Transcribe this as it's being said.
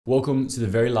Welcome to the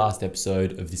very last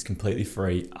episode of this completely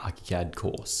free ArchiCAD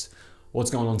course.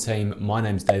 What's going on, team? My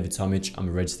name's David Tomic. I'm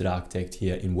a registered architect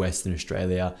here in Western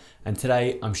Australia, and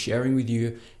today I'm sharing with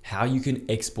you how you can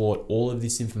export all of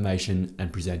this information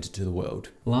and present it to the world.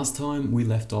 Last time we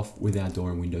left off with our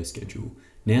door and window schedule.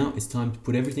 Now it's time to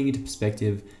put everything into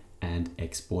perspective and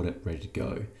export it ready to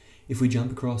go. If we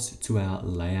jump across to our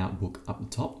layout book up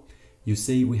the top, you'll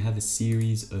see we have a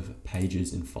series of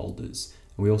pages and folders.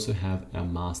 We also have our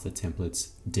master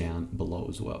templates down below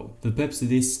as well. For the purpose of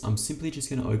this, I'm simply just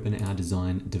going to open our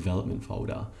design development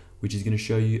folder, which is going to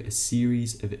show you a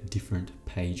series of different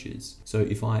pages. So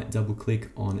if I double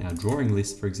click on our drawing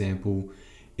list, for example,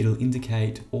 it'll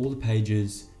indicate all the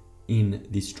pages in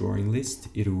this drawing list.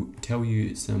 It'll tell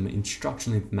you some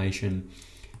instructional information,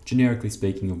 generically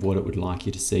speaking, of what it would like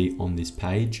you to see on this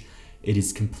page. It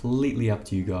is completely up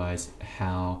to you guys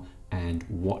how and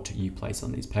what you place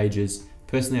on these pages.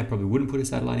 Personally, I probably wouldn't put a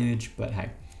satellite image, but hey,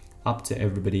 up to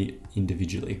everybody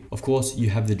individually. Of course, you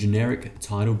have the generic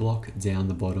title block down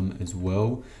the bottom as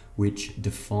well, which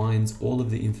defines all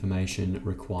of the information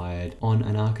required on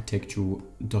an architectural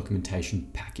documentation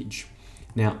package.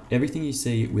 Now, everything you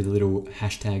see with a little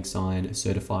hashtag sign,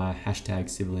 certifier, hashtag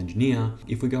civil engineer,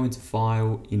 if we go into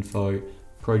file, info,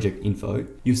 project info,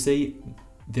 you'll see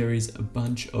there is a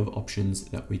bunch of options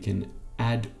that we can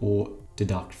add or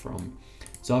deduct from.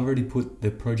 So I've already put the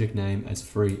project name as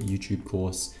free YouTube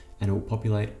course, and it will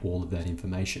populate all of that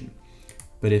information.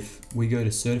 But if we go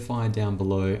to certified down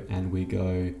below and we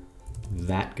go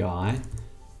that guy,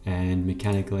 and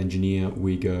mechanical engineer,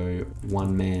 we go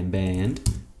one man band,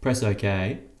 press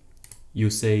OK, you'll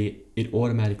see it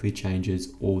automatically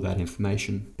changes all that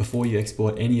information. Before you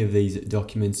export any of these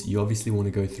documents, you obviously want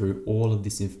to go through all of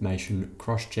this information,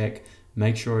 cross-check,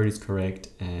 make sure it is correct,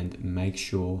 and make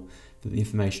sure that the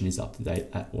information is up to date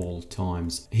at all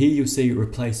times. Here you'll see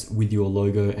replace with your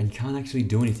logo, and you can't actually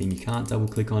do anything. You can't double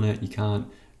click on it, you can't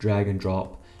drag and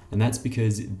drop, and that's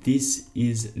because this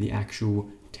is the actual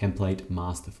template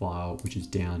master file, which is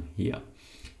down here.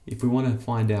 If we want to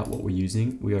find out what we're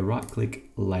using, we go right click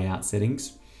layout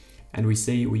settings, and we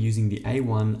see we're using the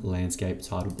A1 landscape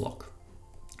title block.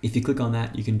 If you click on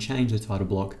that, you can change the title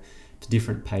block to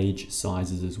different page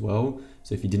sizes as well.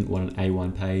 So if you didn't want an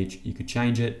A1 page, you could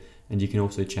change it, and you can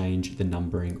also change the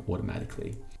numbering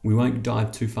automatically. We won't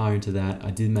dive too far into that.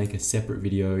 I did make a separate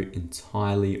video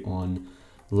entirely on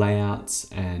layouts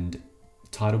and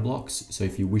title blocks, so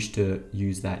if you wish to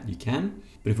use that, you can.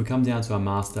 But if we come down to our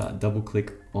master, double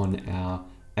click on our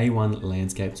A1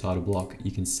 landscape title block,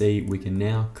 you can see we can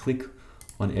now click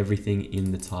on everything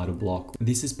in the title block.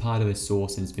 This is part of a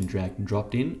source and it's been dragged and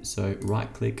dropped in, so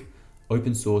right click,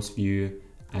 open source view,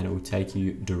 and it will take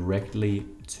you directly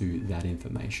to that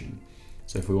information.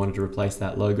 So if we wanted to replace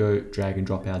that logo, drag and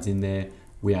drop outs in there,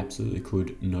 we absolutely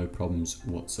could, no problems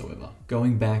whatsoever.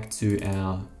 Going back to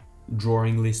our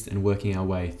drawing list and working our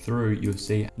way through, you'll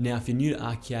see. Now, if you're new to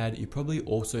ArchiCAD, you're probably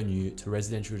also new to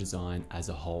residential design as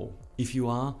a whole. If you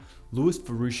are, Louis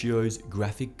Ferruccio's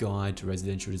Graphic Guide to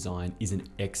Residential Design is an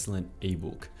excellent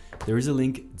ebook. There is a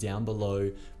link down below,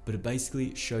 but it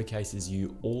basically showcases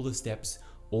you all the steps,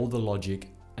 all the logic,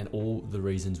 and all the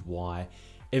reasons why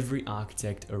every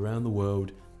architect around the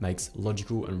world makes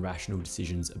logical and rational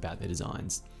decisions about their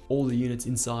designs. All the units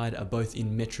inside are both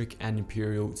in metric and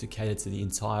imperial to cater to the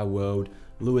entire world.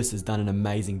 Louis has done an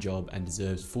amazing job and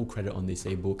deserves full credit on this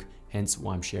ebook, hence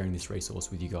why I'm sharing this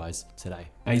resource with you guys today.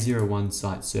 A01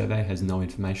 site survey has no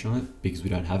information on it because we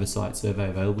don't have a site survey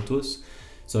available to us.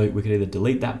 So we could either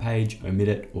delete that page, omit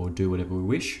it, or do whatever we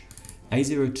wish.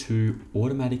 A02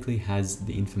 automatically has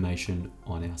the information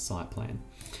on our site plan.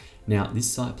 Now,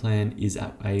 this site plan is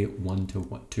at a 1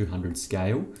 to 200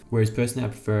 scale, whereas personally I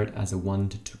prefer it as a 1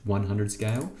 to 100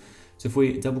 scale. So if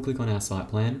we double click on our site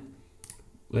plan,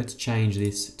 let's change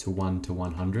this to 1 to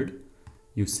 100.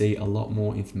 You'll see a lot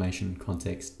more information and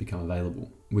context become available.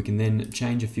 We can then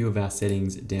change a few of our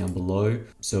settings down below.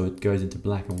 So it goes into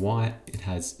black and white. It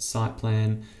has site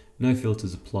plan, no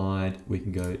filters applied. We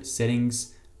can go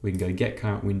settings. We can go get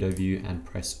current window view and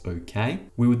press OK.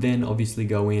 We would then obviously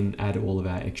go in, add all of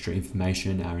our extra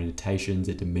information, our annotations,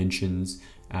 our dimensions,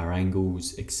 our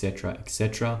angles,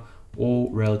 etc.,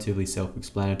 all relatively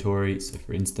self-explanatory. So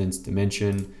for instance,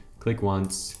 dimension, click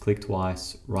once, click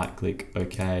twice, right click,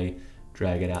 OK,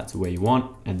 drag it out to where you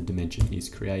want, and the dimension is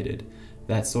created.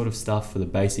 That sort of stuff for the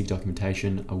basic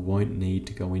documentation I won't need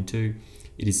to go into.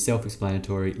 It is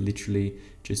self-explanatory, literally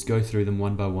just go through them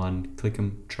one by one, click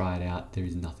them, try it out. There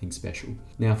is nothing special.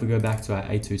 Now, if we go back to our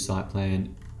A2 site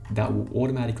plan, that will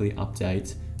automatically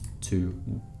update to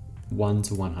 1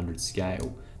 to 100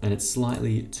 scale. and it's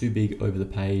slightly too big over the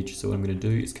page. So what I'm going to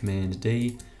do is Command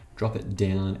D, drop it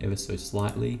down ever so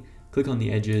slightly, click on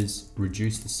the edges,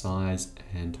 reduce the size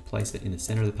and place it in the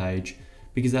center of the page,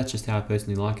 because that's just how I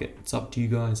personally like it. It's up to you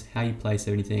guys how you place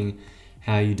everything,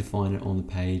 how you define it on the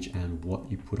page and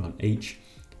what you put on each.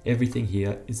 Everything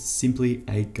here is simply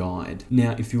a guide.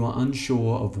 Now, if you are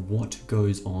unsure of what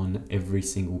goes on every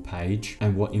single page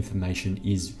and what information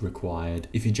is required,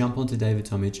 if you jump onto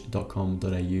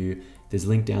davidtomic.com.au, there's a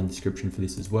link down in the description for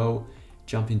this as well.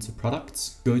 Jump into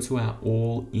products, go to our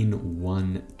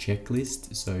all-in-one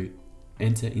checklist. So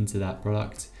enter into that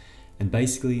product. And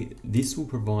basically this will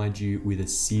provide you with a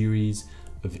series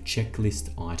of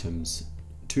checklist items,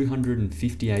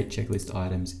 258 checklist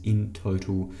items in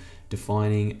total,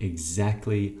 defining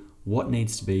exactly what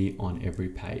needs to be on every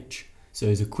page. So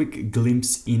as a quick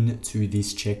glimpse into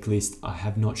this checklist, I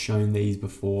have not shown these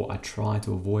before. I try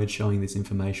to avoid showing this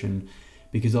information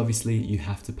because obviously you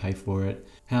have to pay for it.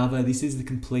 However, this is the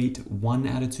complete 1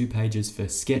 out of 2 pages for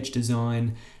sketch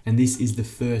design, and this is the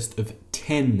first of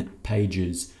 10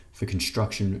 pages for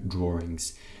construction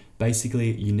drawings.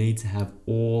 Basically, you need to have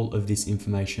all of this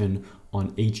information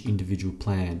on each individual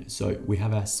plan. So we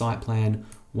have our site plan,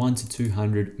 1 to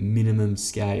 200 minimum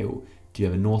scale. Do you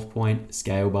have a north point,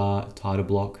 scale bar, title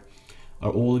block?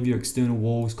 Are all of your external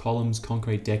walls, columns,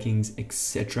 concrete deckings,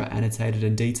 etc. annotated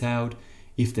and detailed?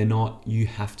 If they're not, you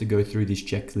have to go through this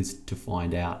checklist to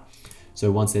find out.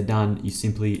 So once they're done, you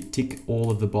simply tick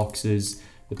all of the boxes.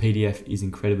 The PDF is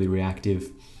incredibly reactive.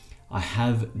 I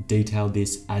have detailed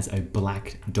this as a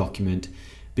black document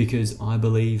because I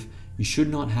believe you should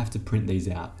not have to print these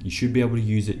out. You should be able to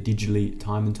use it digitally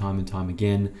time and time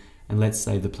again, and let's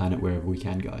save the planet wherever we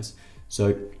can, guys.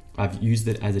 So I've used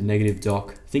it as a negative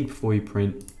doc. Think before you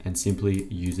print and simply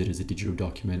use it as a digital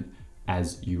document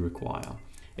as you require.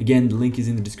 Again, the link is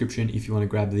in the description if you want to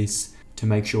grab this to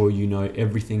make sure you know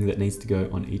everything that needs to go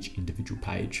on each individual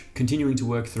page. Continuing to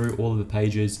work through all of the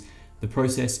pages, the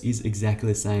process is exactly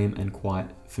the same and quite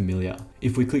familiar.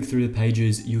 If we click through the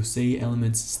pages, you'll see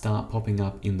elements start popping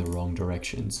up in the wrong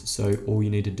directions. So all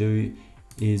you need to do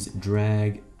is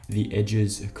drag the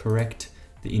edges, correct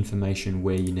the information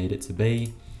where you need it to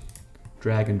be,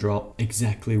 drag and drop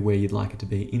exactly where you'd like it to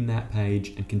be in that page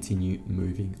and continue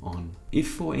moving on.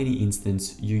 If for any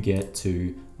instance you get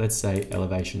to, let's say,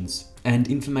 elevations and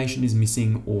information is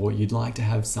missing or you'd like to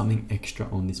have something extra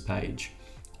on this page,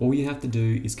 all you have to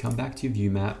do is come back to your view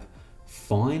map,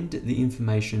 find the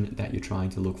information that you're trying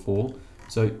to look for.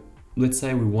 So let's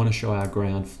say we want to show our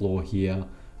ground floor here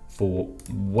for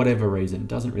whatever reason,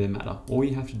 doesn't really matter. All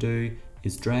you have to do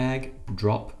is drag,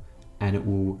 drop, and it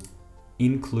will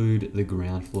include the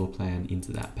ground floor plan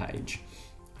into that page.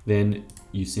 Then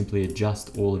you simply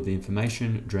adjust all of the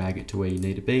information, drag it to where you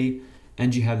need to be,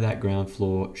 and you have that ground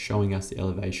floor showing us the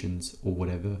elevations or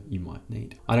whatever you might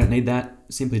need. I don't need that,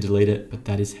 simply delete it, but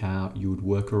that is how you would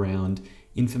work around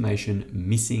information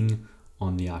missing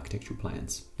on the architectural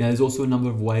plans. Now there's also a number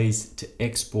of ways to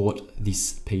export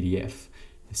this PDF.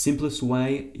 The simplest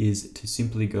way is to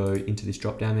simply go into this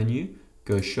drop-down menu,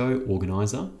 go Show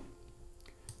Organizer.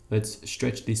 Let's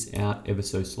stretch this out ever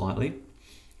so slightly.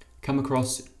 Come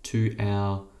across to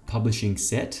our publishing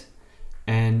set,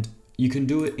 and you can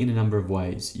do it in a number of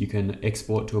ways. You can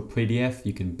export to a PDF,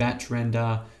 you can batch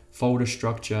render, folder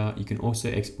structure, you can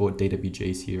also export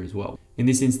DWGs here as well. In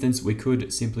this instance, we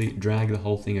could simply drag the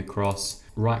whole thing across,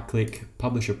 right click,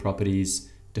 publisher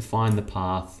properties, define the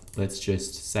path. Let's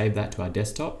just save that to our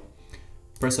desktop,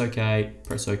 press OK,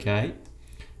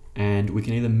 and we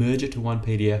can either merge it to one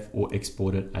PDF or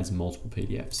export it as multiple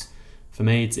PDFs. For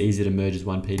me, it's easier to merge as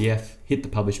one PDF, hit the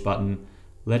publish button,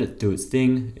 let it do its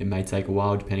thing. It may take a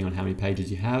while depending on how many pages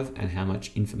you have and how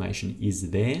much information is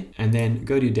there. And then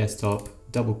go to your desktop,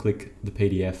 double click the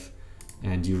PDF,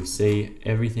 and you'll see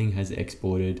everything has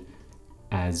exported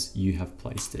as you have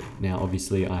placed it. Now,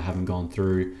 obviously I haven't gone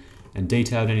through and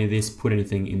detailed any of this, put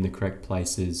anything in the correct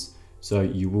places, so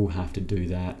you will have to do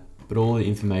that. But all the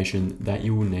information that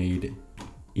you will need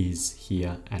is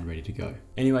here and ready to go.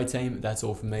 Anyway team, that's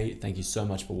all from me. Thank you so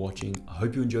much for watching. I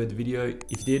hope you enjoyed the video.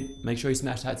 If you did, make sure you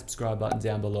smash that subscribe button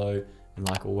down below. And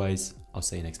like always, I'll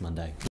see you next Monday.